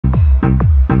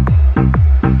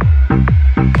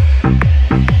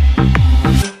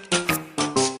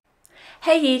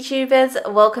Hey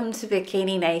YouTubers, welcome to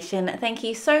Bikini Nation. Thank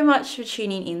you so much for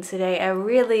tuning in today. I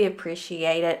really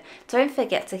appreciate it. Don't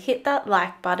forget to hit that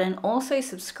like button. Also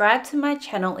subscribe to my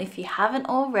channel if you haven't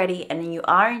already and you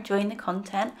are enjoying the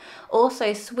content.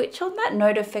 Also switch on that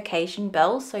notification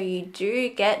bell so you do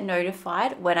get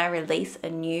notified when I release a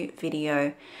new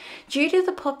video. Due to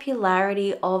the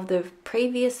popularity of the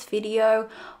previous video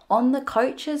on the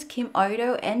coaches Kim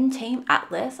Oddo and Team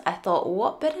Atlas, I thought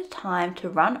what better time to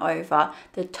run over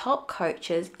the top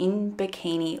coaches in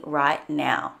bikini right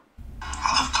now.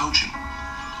 I love coaching.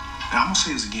 And I'm going to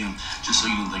say this again, just so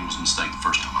you didn't think it was a mistake the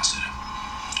first time I said it.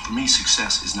 For me,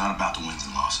 success is not about the wins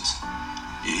and losses.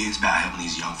 It's about helping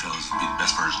these young fellas be the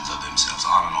best versions of themselves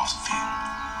on and off the field.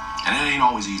 And it ain't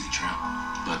always easy, Trent,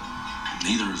 but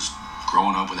neither is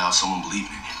growing up without someone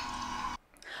believing in you.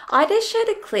 I just showed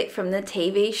a clip from the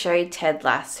TV show Ted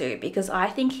Lasso because I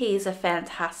think he is a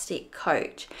fantastic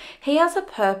coach. He has a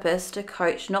purpose to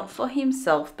coach not for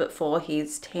himself but for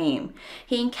his team.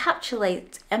 He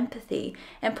encapsulates empathy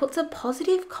and puts a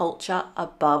positive culture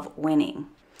above winning.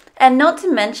 And not to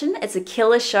mention, it's a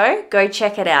killer show. Go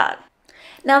check it out.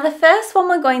 Now the first one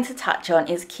we're going to touch on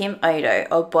is Kim Oddo,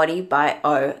 or Body by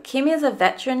O. Kim is a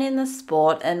veteran in the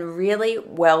sport and really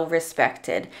well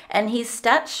respected, and his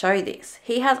stats show this.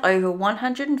 He has over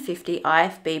 150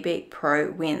 IFBB Pro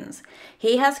wins.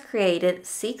 He has created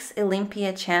 6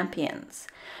 Olympia champions,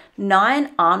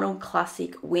 9 Arnold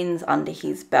Classic wins under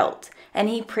his belt, and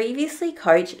he previously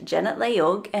coached Janet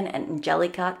Leog and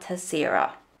Angelica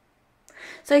Teixeira.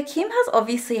 So Kim has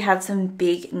obviously had some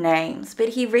big names, but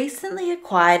he recently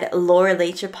acquired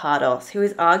Lauralie Chapados, who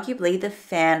is arguably the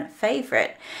fan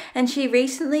favourite, and she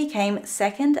recently came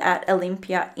second at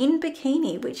Olympia in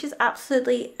bikini, which is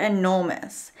absolutely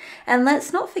enormous. And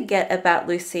let's not forget about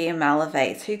Lucia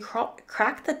Malaves, who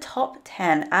cracked the top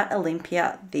 10 at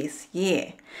Olympia this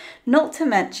year. Not to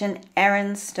mention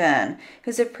Erin Stern,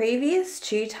 who's a previous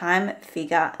 2-time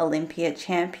figure Olympia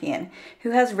champion,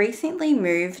 who has recently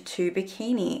moved to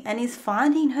bikini and is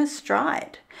finding her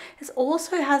stride. This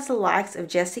also has the likes of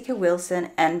Jessica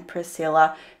Wilson and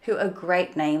Priscilla, who are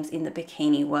great names in the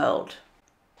bikini world.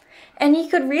 And you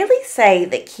could really say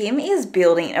that Kim is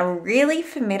building a really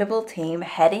formidable team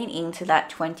heading into that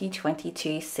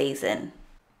 2022 season.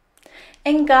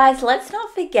 And guys, let's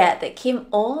not forget that Kim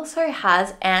also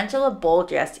has Angela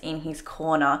Baldress in his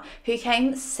corner, who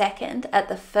came second at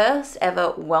the first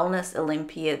ever Wellness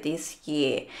Olympia this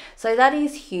year. So that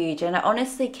is huge, and I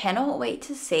honestly cannot wait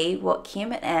to see what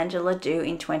Kim and Angela do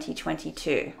in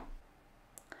 2022.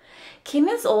 Kim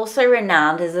is also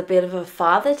renowned as a bit of a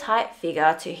father-type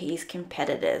figure to his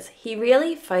competitors. He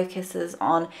really focuses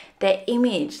on their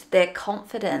image, their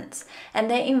confidence, and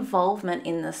their involvement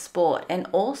in the sport, and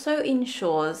also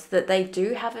ensures that they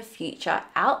do have a future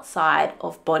outside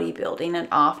of bodybuilding and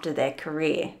after their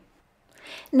career.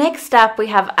 Next up, we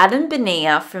have Adam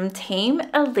Bonilla from Team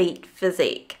Elite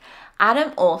Physique.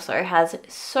 Adam also has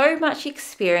so much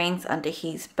experience under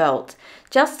his belt.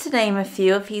 Just to name a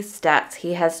few of his stats,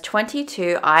 he has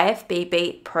 22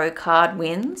 IFBB Pro Card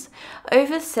wins,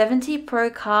 over 70 Pro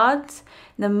Cards,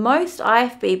 the most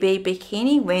IFBB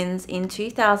Bikini wins in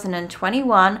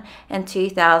 2021 and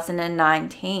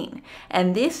 2019,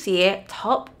 and this year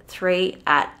top 3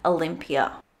 at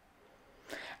Olympia.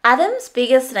 Adam's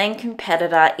biggest name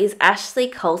competitor is Ashley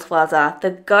Kaltwasser, the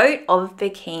GOAT of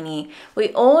bikini. We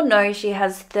all know she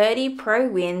has 30 pro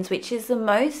wins, which is the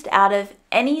most out of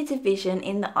any division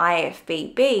in the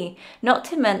IFBB. Not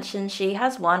to mention she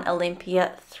has won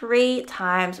Olympia 3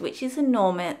 times, which is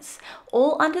enormous,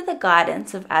 all under the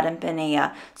guidance of Adam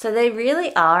Bonilla. So they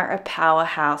really are a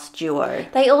powerhouse duo.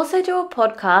 They also do a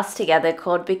podcast together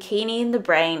called Bikini in the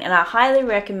Brain, and I highly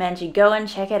recommend you go and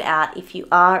check it out if you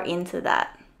are into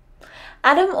that.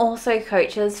 Adam also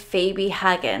coaches Phoebe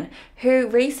Hagen, who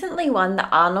recently won the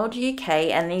Arnold UK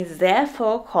and is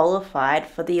therefore qualified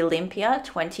for the Olympia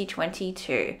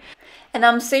 2022. And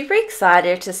I'm super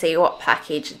excited to see what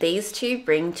package these two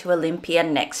bring to Olympia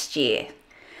next year.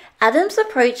 Adam's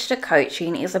approach to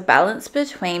coaching is a balance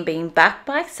between being backed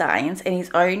by science and his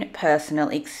own personal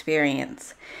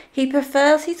experience. He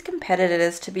prefers his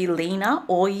competitors to be leaner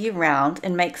all year round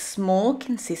and makes small,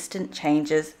 consistent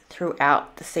changes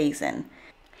throughout the season.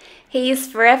 He is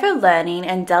forever learning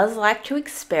and does like to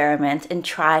experiment and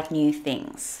try new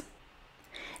things.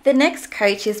 The next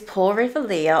coach is Paul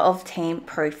Revelia of Team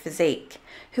Pro Physique,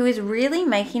 who is really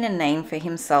making a name for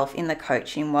himself in the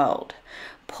coaching world.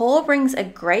 Paul brings a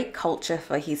great culture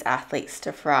for his athletes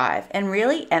to thrive and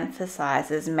really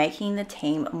emphasizes making the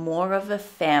team more of a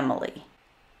family.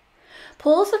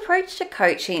 Paul's approach to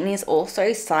coaching is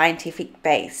also scientific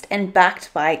based and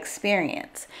backed by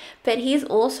experience, but he's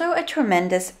also a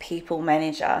tremendous people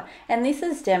manager, and this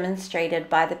is demonstrated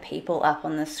by the people up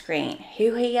on the screen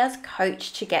who he has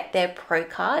coached to get their pro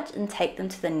cards and take them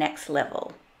to the next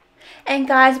level. And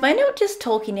guys, we're not just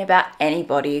talking about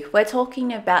anybody, we're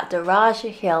talking about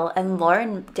Darja Hill and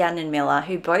Lauren Dannenmiller,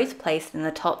 who both placed in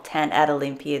the top 10 at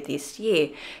Olympia this year,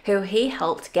 who he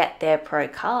helped get their pro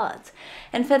cards.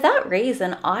 And for that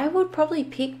reason, I would probably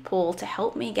pick Paul to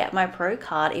help me get my pro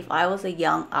card if I was a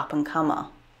young up-and-comer.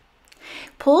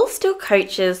 Paul still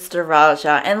coaches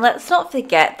Darja, and let's not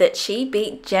forget that she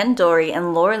beat Dorie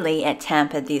and Lauralie at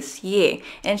Tampa this year,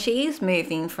 and she is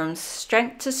moving from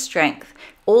strength to strength,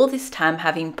 all this time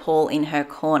having Paul in her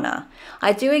corner.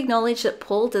 I do acknowledge that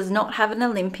Paul does not have an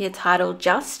Olympia title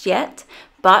just yet,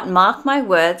 but mark my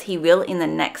words, he will in the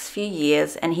next few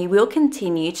years, and he will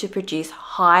continue to produce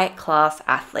high-class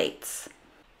athletes.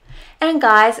 And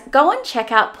guys, go and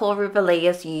check out Paul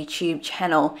Revelia's YouTube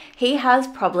channel. He has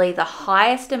probably the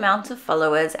highest amount of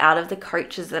followers out of the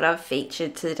coaches that I've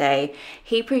featured today.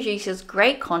 He produces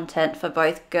great content for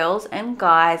both girls and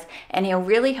guys, and he'll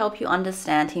really help you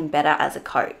understand him better as a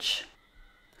coach.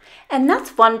 And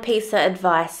that's one piece of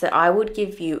advice that I would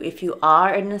give you if you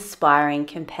are an aspiring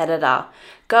competitor.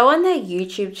 Go on their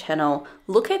YouTube channel,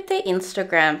 look at their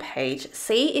Instagram page,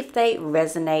 see if they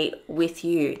resonate with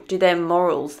you. Do their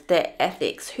morals, their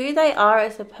ethics, who they are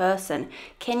as a person.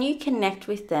 Can you connect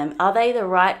with them? Are they the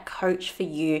right coach for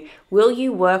you? Will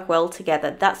you work well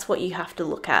together? That's what you have to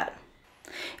look at.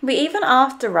 We even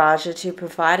asked Darja to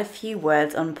provide a few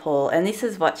words on Paul, and this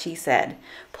is what she said.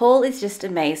 Paul is just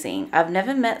amazing. I've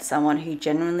never met someone who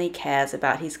genuinely cares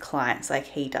about his clients like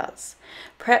he does.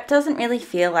 Prep doesn't really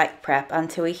feel like prep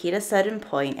until we hit a certain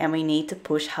point and we need to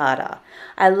push harder.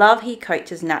 I love he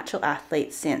coaches natural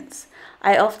athletes since.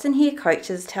 I often hear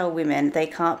coaches tell women they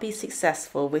can't be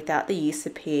successful without the use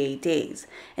of PEDs,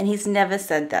 and he's never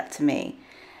said that to me.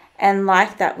 And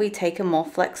like that, we take a more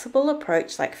flexible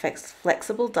approach like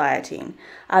flexible dieting.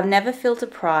 I've never felt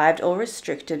deprived or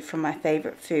restricted from my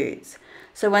favorite foods.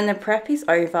 So when the prep is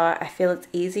over, I feel it's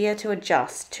easier to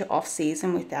adjust to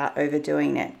off-season without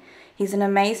overdoing it. He's an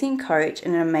amazing coach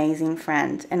and an amazing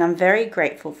friend, and I'm very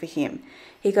grateful for him.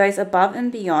 He goes above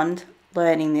and beyond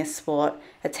learning this sport,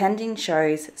 attending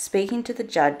shows, speaking to the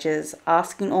judges,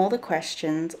 asking all the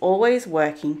questions, always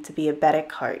working to be a better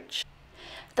coach.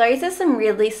 Those are some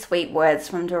really sweet words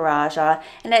from Darja,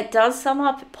 and it does sum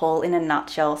up Paul in a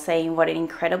nutshell, saying what an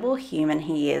incredible human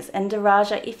he is. And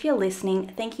Darja, if you're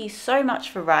listening, thank you so much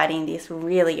for writing this,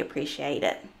 really appreciate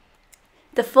it.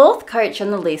 The fourth coach on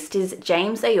the list is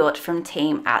James Ayotte from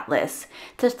Team Atlas.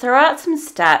 To throw out some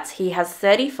stats, he has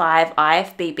 35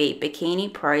 IFBB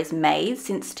Bikini Pros made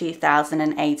since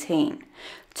 2018,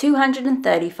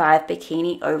 235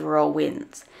 Bikini overall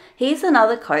wins. He's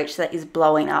another coach that is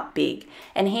blowing up big,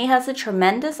 and he has a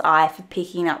tremendous eye for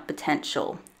picking up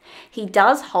potential. He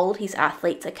does hold his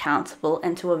athletes accountable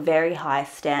and to a very high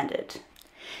standard.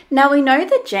 Now we know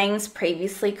that James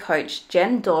previously coached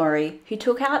Dorie, who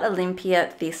took out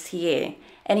Olympia this year,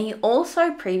 and he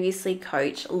also previously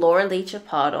coached Lauralie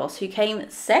Chapados, who came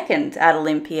second at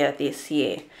Olympia this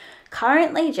year.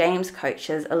 Currently, James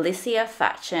coaches Alicia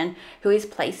Fatchen, who is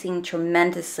placing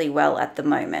tremendously well at the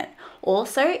moment.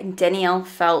 Also, Danielle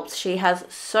Phelps, she has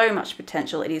so much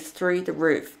potential, it is through the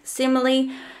roof.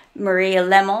 Similarly, Maria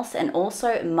Lemos and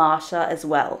also Marsha as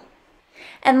well.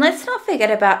 And let's not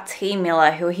forget about T.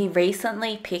 Miller, who he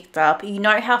recently picked up. You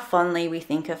know how fondly we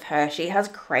think of her. She has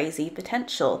crazy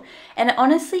potential. And it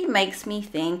honestly makes me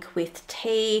think with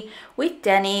T, with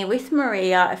Danny, with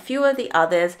Maria, a few of the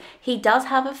others, he does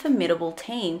have a formidable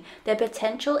team. Their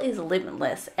potential is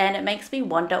limitless, and it makes me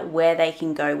wonder where they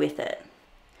can go with it.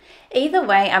 Either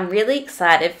way, I'm really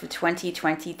excited for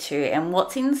 2022 and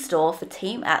what's in store for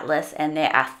Team Atlas and their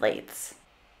athletes.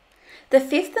 The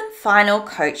fifth and final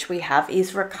coach we have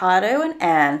is Ricardo and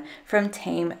Anne from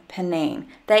Team Pannain.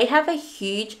 They have a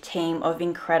huge team of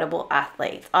incredible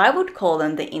athletes. I would call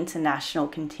them the international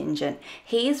contingent.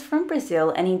 He is from Brazil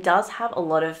and he does have a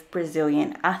lot of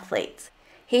Brazilian athletes.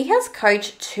 He has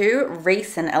coached 2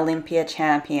 recent Olympia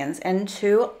champions and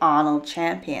 2 Arnold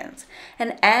champions.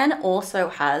 And Anne also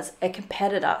has a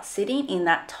competitor sitting in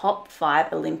that top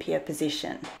 5 Olympia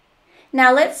position.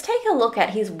 Now let's take a look at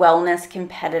his wellness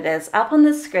competitors. Up on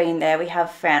the screen there we have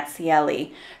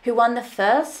Frencielle, who won the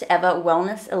first ever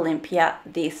Wellness Olympia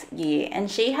this year,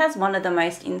 and she has one of the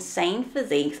most insane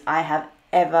physiques I have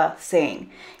ever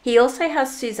seen. He also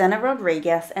has Susana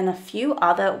Rodriguez and a few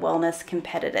other wellness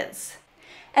competitors.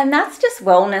 And that's just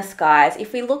wellness, guys.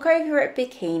 If we look over at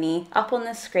Bikini, up on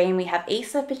the screen we have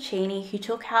Pecini, who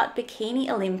took out Bikini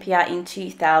Olympia in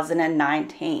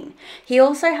 2019. He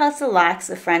also has the likes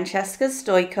of Francesca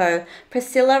Stoico,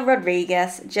 Priscilla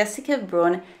Rodriguez, Jessica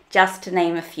Brun, just to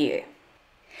name a few.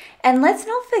 And let's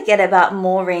not forget about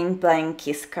Maureen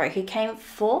Blanquisco, who came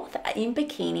 4th in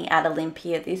bikini at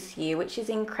Olympia this year, which is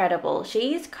incredible.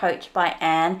 She is coached by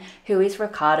Anne, who is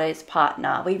Ricardo's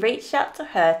partner. We reached out to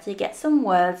her to get some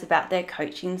words about their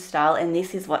coaching style, and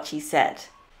this is what she said.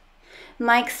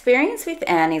 My experience with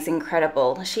Anne is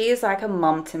incredible. She is like a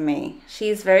mum to me. She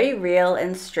is very real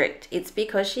and strict. It's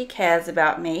because she cares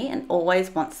about me and always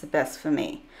wants the best for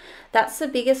me. That's the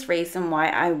biggest reason why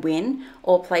I win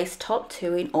or place top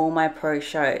 2 in all my pro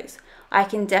shows. I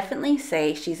can definitely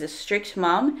say she's a strict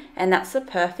mum, and that's the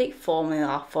perfect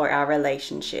formula for our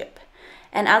relationship.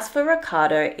 And as for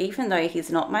Ricardo, even though he's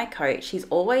not my coach, he's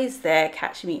always there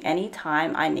catching me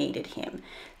anytime I needed him.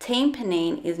 Team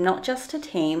Pannain is not just a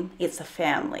team, it's a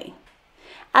family.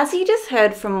 As you just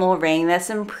heard from Maureen, there's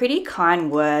some pretty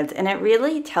kind words, and it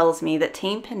really tells me that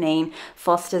Team Pannain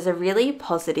fosters a really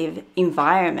positive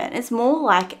environment. It's more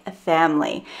like a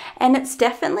family, and it's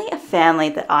definitely a family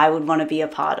that I would want to be a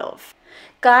part of.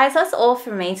 Guys, that's all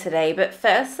from me today, but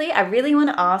firstly, I really want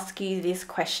to ask you this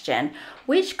question.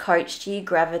 Which coach do you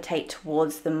gravitate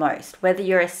towards the most? Whether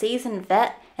you're a seasoned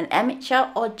vet, an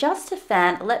amateur, or just a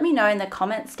fan, let me know in the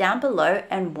comments down below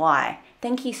and why.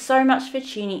 Thank you so much for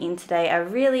tuning in today. I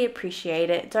really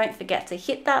appreciate it. Don't forget to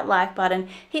hit that like button,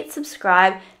 hit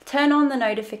subscribe, turn on the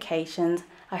notifications.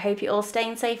 I hope you're all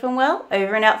staying safe and well.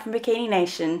 Over and out from Bikini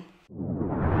Nation.